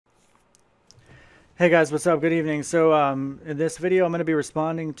Hey guys, what's up? Good evening. So in this video, I'm going to be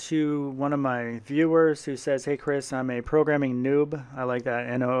responding to one of my viewers who says, "Hey Chris, I'm a programming noob." I like that,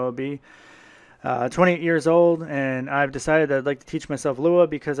 N-O-O-B. 28 years old, and I've decided that I'd like to teach myself Lua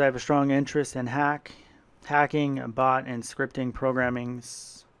because I have a strong interest in hacking, bot, and scripting programming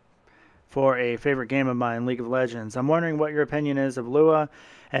for a favorite game of mine, League of Legends. I'm wondering what your opinion is of Lua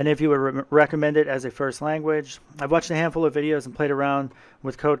and if you would recommend it as a first language. I've watched a handful of videos and played around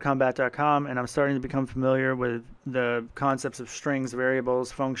with codecombat.com, and I'm starting to become familiar with the concepts of strings, variables,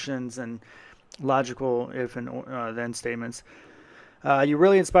 functions, and logical if and then statements. You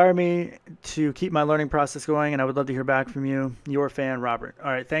really inspire me to keep my learning process going, and I would love to hear back from you. Your fan, Robert.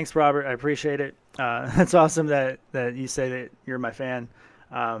 All right, thanks, Robert. I appreciate it. That's awesome that you say that you're my fan.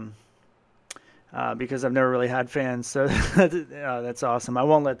 Because I've never really had fans, so that's awesome. I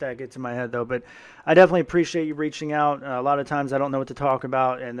won't let that get to my head, though, but I definitely appreciate you reaching out. A lot of times I don't know what to talk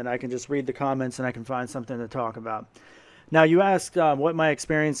about, and then I can just read the comments and I can find something to talk about. Now, you asked what my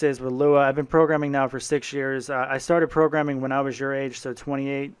experience is with Lua. I've been programming now for 6 years. I started programming when I was your age, so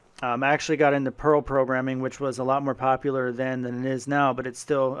 28. I actually got into Perl programming, which was a lot more popular then than it is now, but it's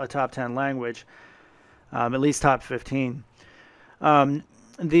still a top 10 language, at least top 15.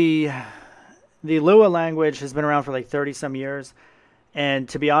 The Lua language has been around for like 30 some years, and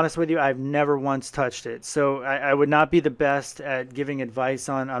to be honest with you, I've never once touched it. So I would not be the best at giving advice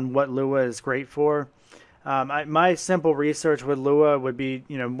on what Lua is great for. My simple research with Lua would be,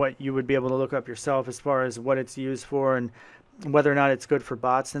 what you would be able to look up yourself as far as what it's used for and whether or not it's good for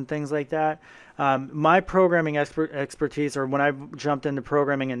bots and things like that. My programming expertise, or when I jumped into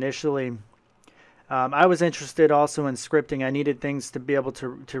programming initially, I was interested also in scripting. I needed things to be able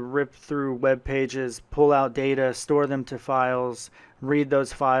to rip through web pages, pull out data, store them to files, read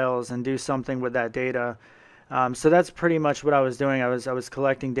those files, and do something with that data. So that's pretty much what I was doing. I was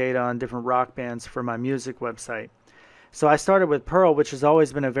collecting data on different rock bands for my music website. So I started with Perl, which has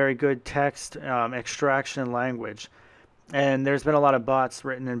always been a very good text extraction language. And there's been a lot of bots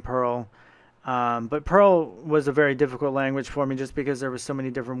written in Perl. But Perl was a very difficult language for me just because there were so many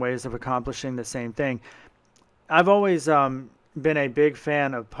different ways of accomplishing the same thing. I've always been a big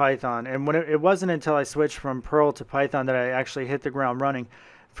fan of Python, and when it wasn't until I switched from Perl to Python that I actually hit the ground running.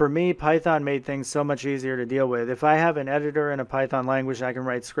 For me, Python made things so much easier to deal with. If I have an editor in a Python language, I can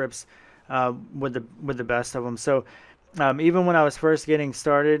write scripts with the best of them. So even when I was first getting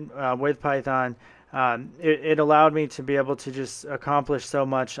started with Python, it allowed me to be able to just accomplish so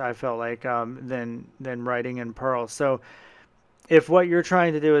much, I felt like, than writing in Perl. So if what you're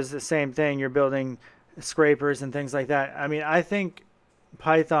trying to do is the same thing, you're building scrapers and things like that, I mean, I think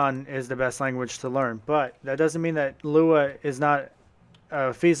Python is the best language to learn. But that doesn't mean that Lua is not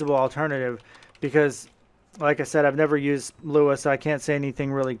a feasible alternative, because, like I said, I've never used Lua, so I can't say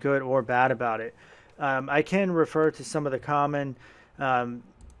anything really good or bad about it. I can refer to some of the common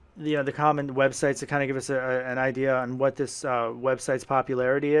the common websites to kind of give us an idea on what this website's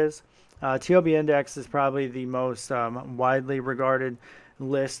popularity is. TLB Index is probably the most widely regarded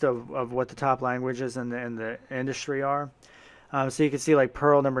list of what the top languages in the industry are. So you can see like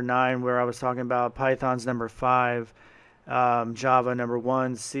Perl #9, where I was talking about, Python's #5, Java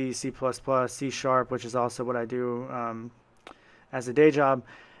 #1, C, C++, C#, which is also what I do as a day job.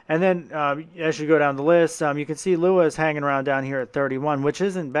 And then as you go down the list, you can see Lua is hanging around down here at 31, which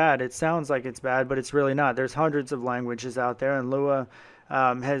isn't bad. It sounds like it's bad, but it's really not. There's hundreds of languages out there, and Lua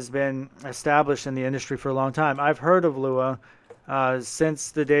has been established in the industry for a long time. I've heard of Lua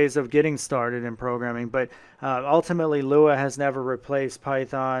since the days of getting started in programming, but ultimately Lua has never replaced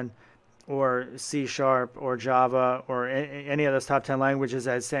Python or C# or Java or any of those top 10 languages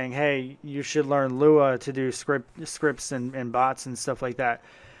as saying, hey, you should learn Lua to do scripts and bots and stuff like that.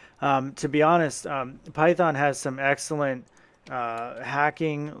 To be honest, Python has some excellent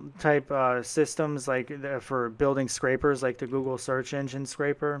hacking type systems, like for building scrapers, like the Google search engine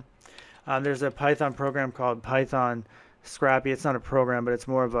scraper. There's a Python program called Python Scrappy. It's not a program, but it's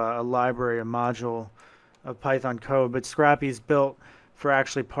more of a library, a module of Python code. But Scrappy is built for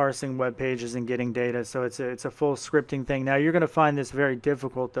actually parsing web pages and getting data, so it's a full scripting thing. Now you're going to find this very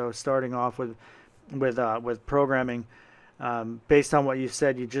difficult, though, starting off with programming. Based on what you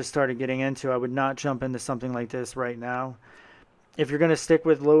said you just started getting into, I would not jump into something like this right now. If you're going to stick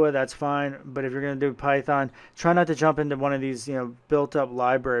with Lua, that's fine, but if you're going to do Python, try not to jump into one of these built-up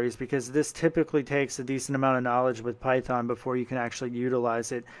libraries, because this typically takes a decent amount of knowledge with Python before you can actually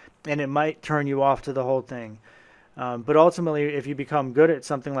utilize it, and it might turn you off to the whole thing. But ultimately, if you become good at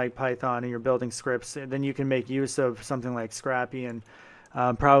something like Python and you're building scripts, then you can make use of something like Scrappy and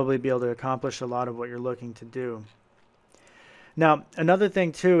probably be able to accomplish a lot of what you're looking to do. Now, another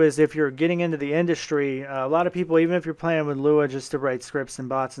thing too is if you're getting into the industry, a lot of people, even if you're playing with Lua just to write scripts and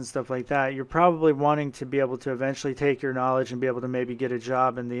bots and stuff like that, you're probably wanting to be able to eventually take your knowledge and be able to maybe get a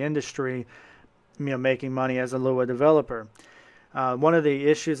job in the industry, making money as a Lua developer. One of the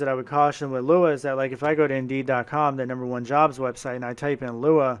issues that I would caution with Lua is that, like, if I go to Indeed.com, the #1 jobs website, and I type in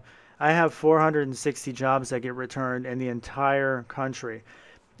Lua, I have 460 jobs that get returned in the entire country.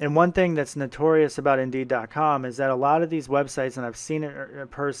 And one thing that's notorious about Indeed.com is that a lot of these websites, and I've seen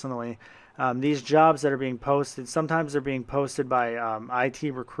it personally, these jobs that are being posted, sometimes they're being posted by IT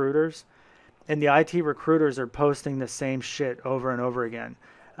recruiters, and the IT recruiters are posting the same shit over and over again.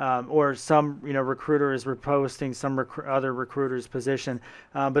 Or some recruiter is reposting some other recruiter's position,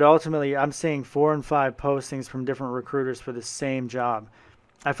 but ultimately I'm seeing 4 and 5 postings from different recruiters for the same job.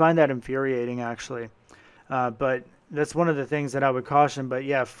 I find that infuriating, actually, but that's one of the things that I would caution. But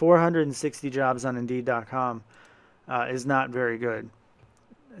yeah, 460 jobs on Indeed.com is not very good.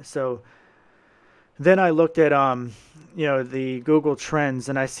 So then I looked at the Google Trends,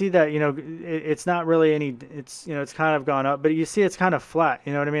 and I see that it's not really any. It's kind of gone up, but you see it's kind of flat.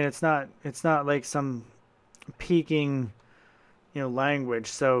 You know what I mean? It's not like some peaking language.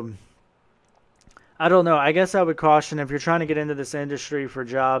 So I don't know. I guess I would caution if you're trying to get into this industry for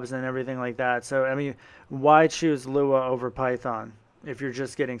jobs and everything like that. So, I mean, why choose Lua over Python if you're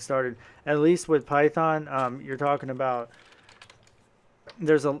just getting started? At least with Python, you're talking about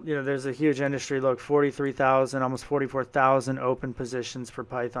there's a huge industry. Look, 43,000, almost 44,000 open positions for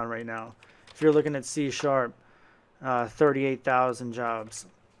Python right now. If you're looking at C#, 38,000 jobs.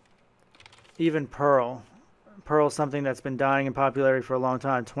 Even Perl, something that's been dying in popularity for a long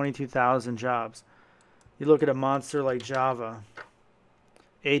time, 22,000 jobs. You look at a monster like Java,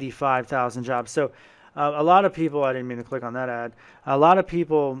 85,000 jobs. So a lot of people, I didn't mean to click on that ad, a lot of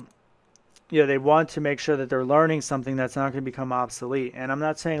people, they want to make sure that they're learning something that's not going to become obsolete. And I'm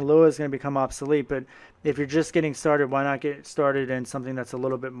not saying Lua is going to become obsolete, but if you're just getting started, why not get started in something that's a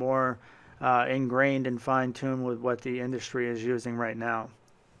little bit more ingrained and fine-tuned with what the industry is using right now.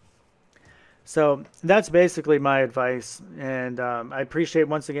 So that's basically my advice. And I appreciate,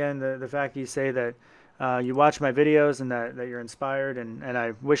 once again, the fact that you say that you watch my videos and that you're inspired, and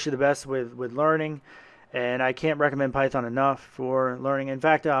I wish you the best with learning. And I can't recommend Python enough for learning. In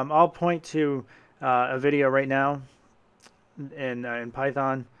fact, I'll point to a video right now in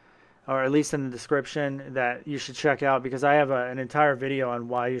Python, or at least in the description, that you should check out, because I have an entire video on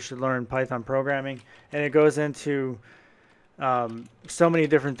why you should learn Python programming, and it goes into so many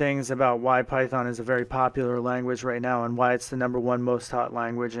different things about why Python is a very popular language right now and why it's the #1 most taught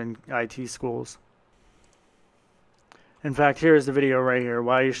language in IT schools. In fact, here's the video right here,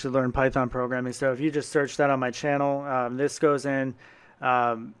 why you should learn Python programming. So if you just search that on my channel, this goes in,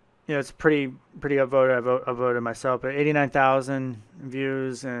 it's pretty upvoted. I voted myself, but 89,000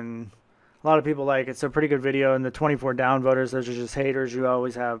 views, and a lot of people like it. So pretty good video. And the 24 downvoters, those are just haters. You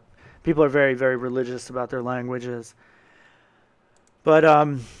always have. People are very, very religious about their languages. But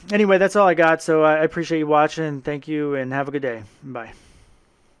anyway, that's all I got. So I appreciate you watching. Thank you, and have a good day. Bye.